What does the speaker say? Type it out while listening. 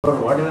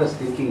What I was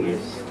thinking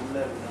is,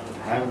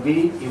 have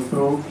we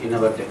improved in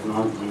our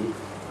technology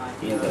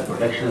in the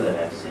production of the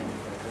vaccine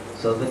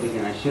so that we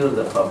can assure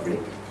the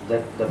public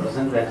that the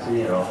present vaccine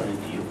we are offering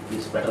to you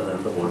is better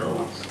than the older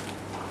ones?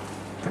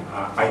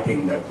 I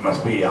think that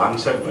must be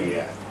answered by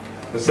a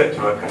research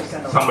worker,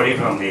 somebody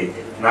from the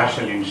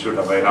National Institute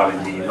of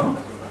Virology,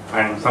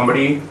 and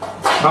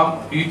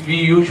we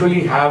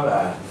usually have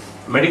a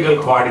medical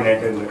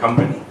coordinator in the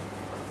company.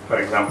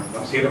 For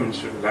example, Serum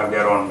Institute will have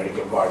their own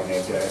medical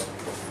coordinator,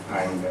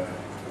 and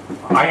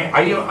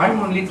I'm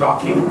only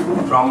talking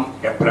from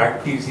a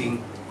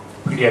practicing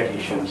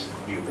pediatrician's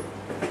view.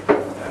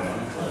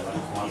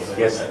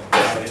 Yes, sir.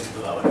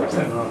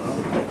 Sir, no.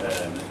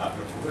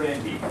 Dr.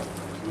 Kodambakkam,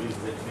 who is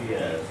actually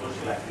a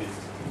social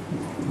activist,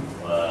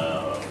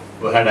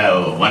 who had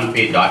a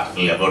one-page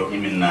article about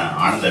him in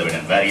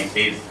Varadharajan, where he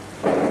says,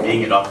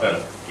 being a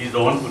doctor, he's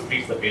the one who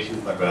treats the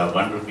patient for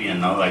 1 rupee, and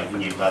now I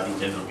think he's charging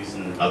 10 rupees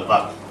in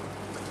Kalpa.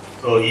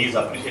 So he is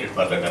appreciated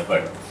for that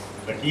effort.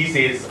 But he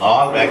says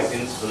all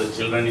vaccines for the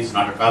children is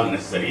not at all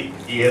necessary.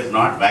 He has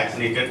not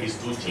vaccinated his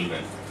 2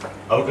 children.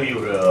 How do you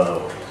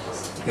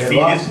see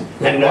this?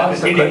 And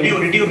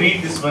did you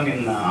read this one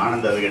in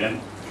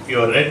Varadharajan? If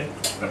you read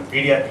from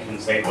pediatrician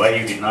side, why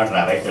you did not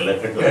write a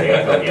letter to the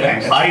editorial? I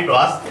am sorry to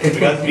ask,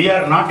 because we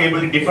are not able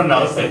to defend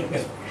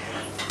ourselves.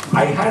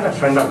 I had a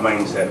friend of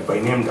mine, sir,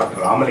 by name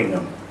Dr.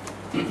 Ramalingam.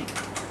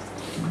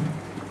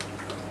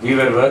 We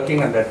were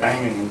working at that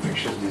time in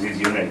infectious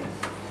disease unit.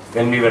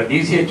 When we were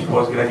DCH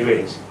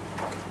postgraduates,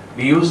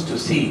 we used to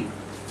see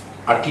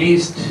at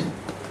least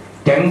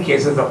 10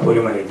 cases of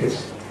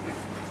poliomyelitis.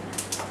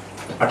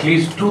 At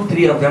least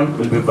 2-3 of them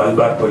will be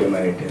bulbar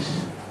poliomyelitis.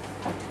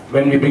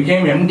 When we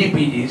became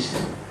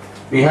MDPGs,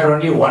 we had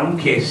only 1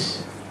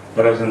 case,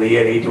 that was in the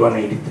year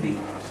 81-83.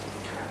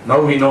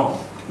 Now we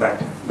know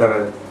that there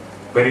are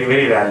very,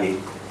 very rarely,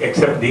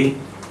 except the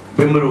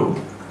Bimru,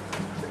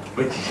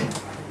 which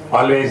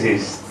always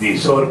is the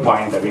sore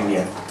point of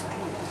India.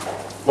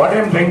 What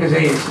I am trying to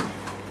say is,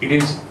 it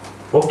is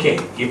okay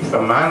if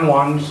a man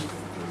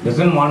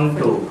doesn't want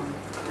to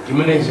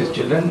immunize his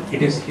children,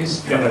 it is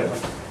his funeral.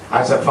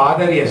 As a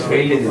father, he has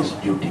failed in his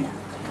duty.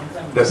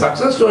 The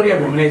success story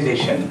of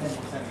immunization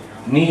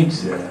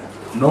needs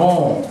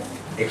no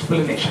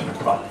explanation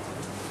at all.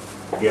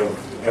 We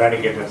have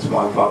eradicated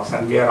smallpox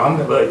and we are on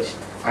the verge.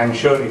 I am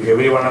sure if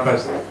every one of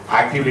us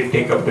actively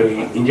take up the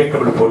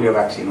injectable polio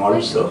vaccine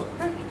also,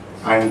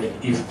 and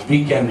if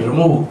we can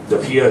remove the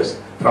fears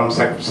from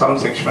some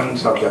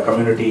sections of the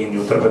community in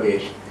Uttar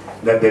Pradesh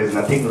that there is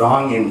nothing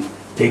wrong in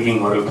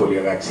taking oral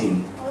polio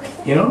vaccine,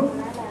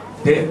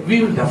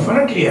 we will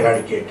definitely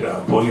eradicate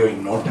polio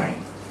in no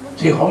time.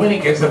 See how many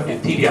cases of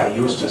diphtheria I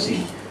used to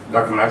see.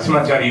 Dr.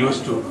 Narasimhachari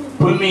used to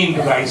pull me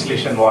into the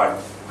isolation ward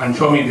and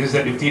show me this is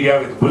a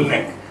diphtheria with bull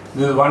neck,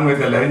 this is one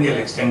with a laryngeal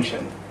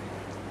extension.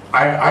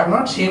 I have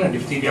not seen a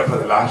diphtheria for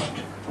the last,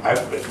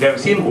 they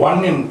have seen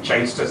one in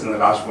child stress in the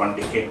last 1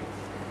 decade,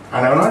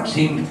 and I have not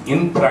seen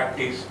in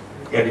practice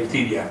a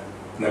diphtheria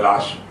in the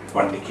last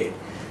 1 decade.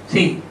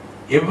 See,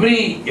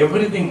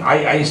 everything,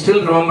 I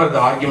still remember the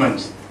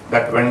arguments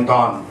that went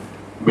on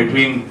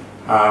between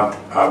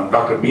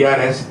Dr.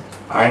 BRS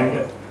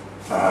and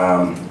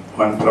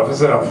one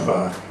professor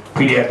of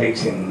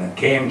pediatrics in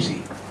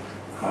KMC,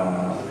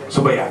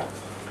 Subaya,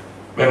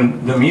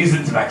 when the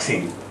measles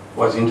vaccine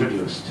was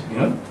introduced.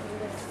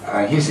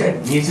 He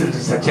said measles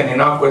is such an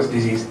innocuous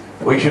disease,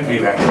 why should we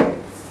vaccinate?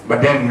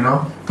 But then,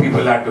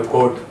 people had to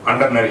quote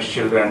undernourished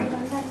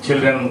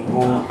children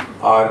who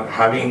are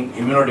having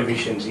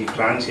immunodeficiency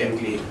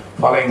transiently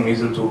following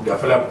measles, who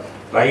develop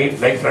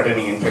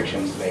life-threatening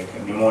infections like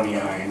pneumonia,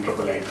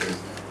 enterocolitis,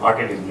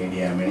 otitis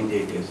media,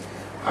 meningitis.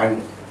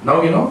 And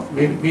now, we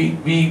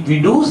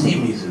do see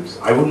measles.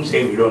 I wouldn't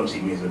say we don't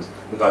see measles,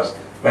 because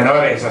whenever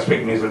I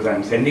suspect measles,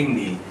 I'm sending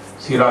the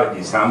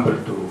serology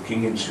sample to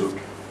King Institute.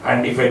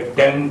 And if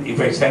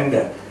I send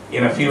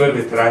in a fever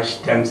with rash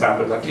 10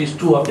 samples, at least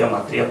 2 of them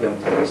or 3 of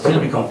them still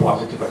become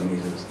positive for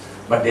measles.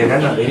 But they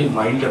run a very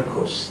milder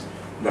course,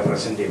 the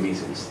present day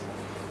measles.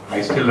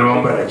 I still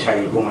remember a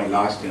child whom I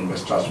lost in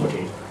West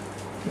Hospital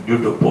due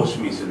to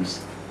post-measles,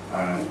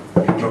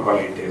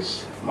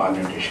 enterocolitis,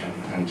 malnutrition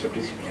and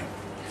septicemia.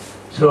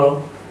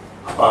 So,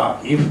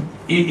 if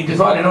it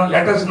is all,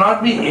 let us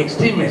not be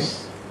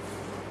extremists.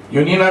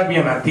 You need not be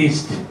an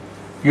atheist.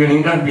 You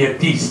need not be a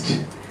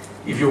theist.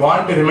 If you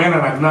want to remain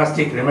an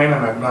agnostic, remain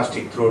an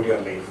agnostic throughout your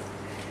life.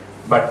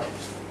 But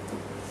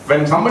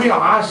when somebody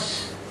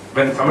asks,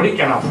 when somebody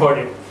can afford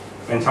it,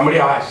 when somebody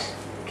asks,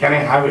 can I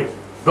have it?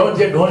 Don't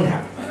say don't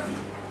have it.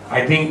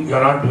 I think you're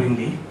not doing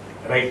the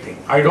right thing.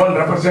 I don't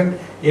represent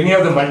any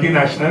of the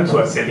multinationals who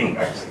are selling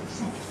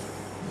vaccines.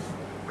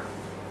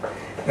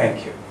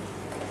 Thank you.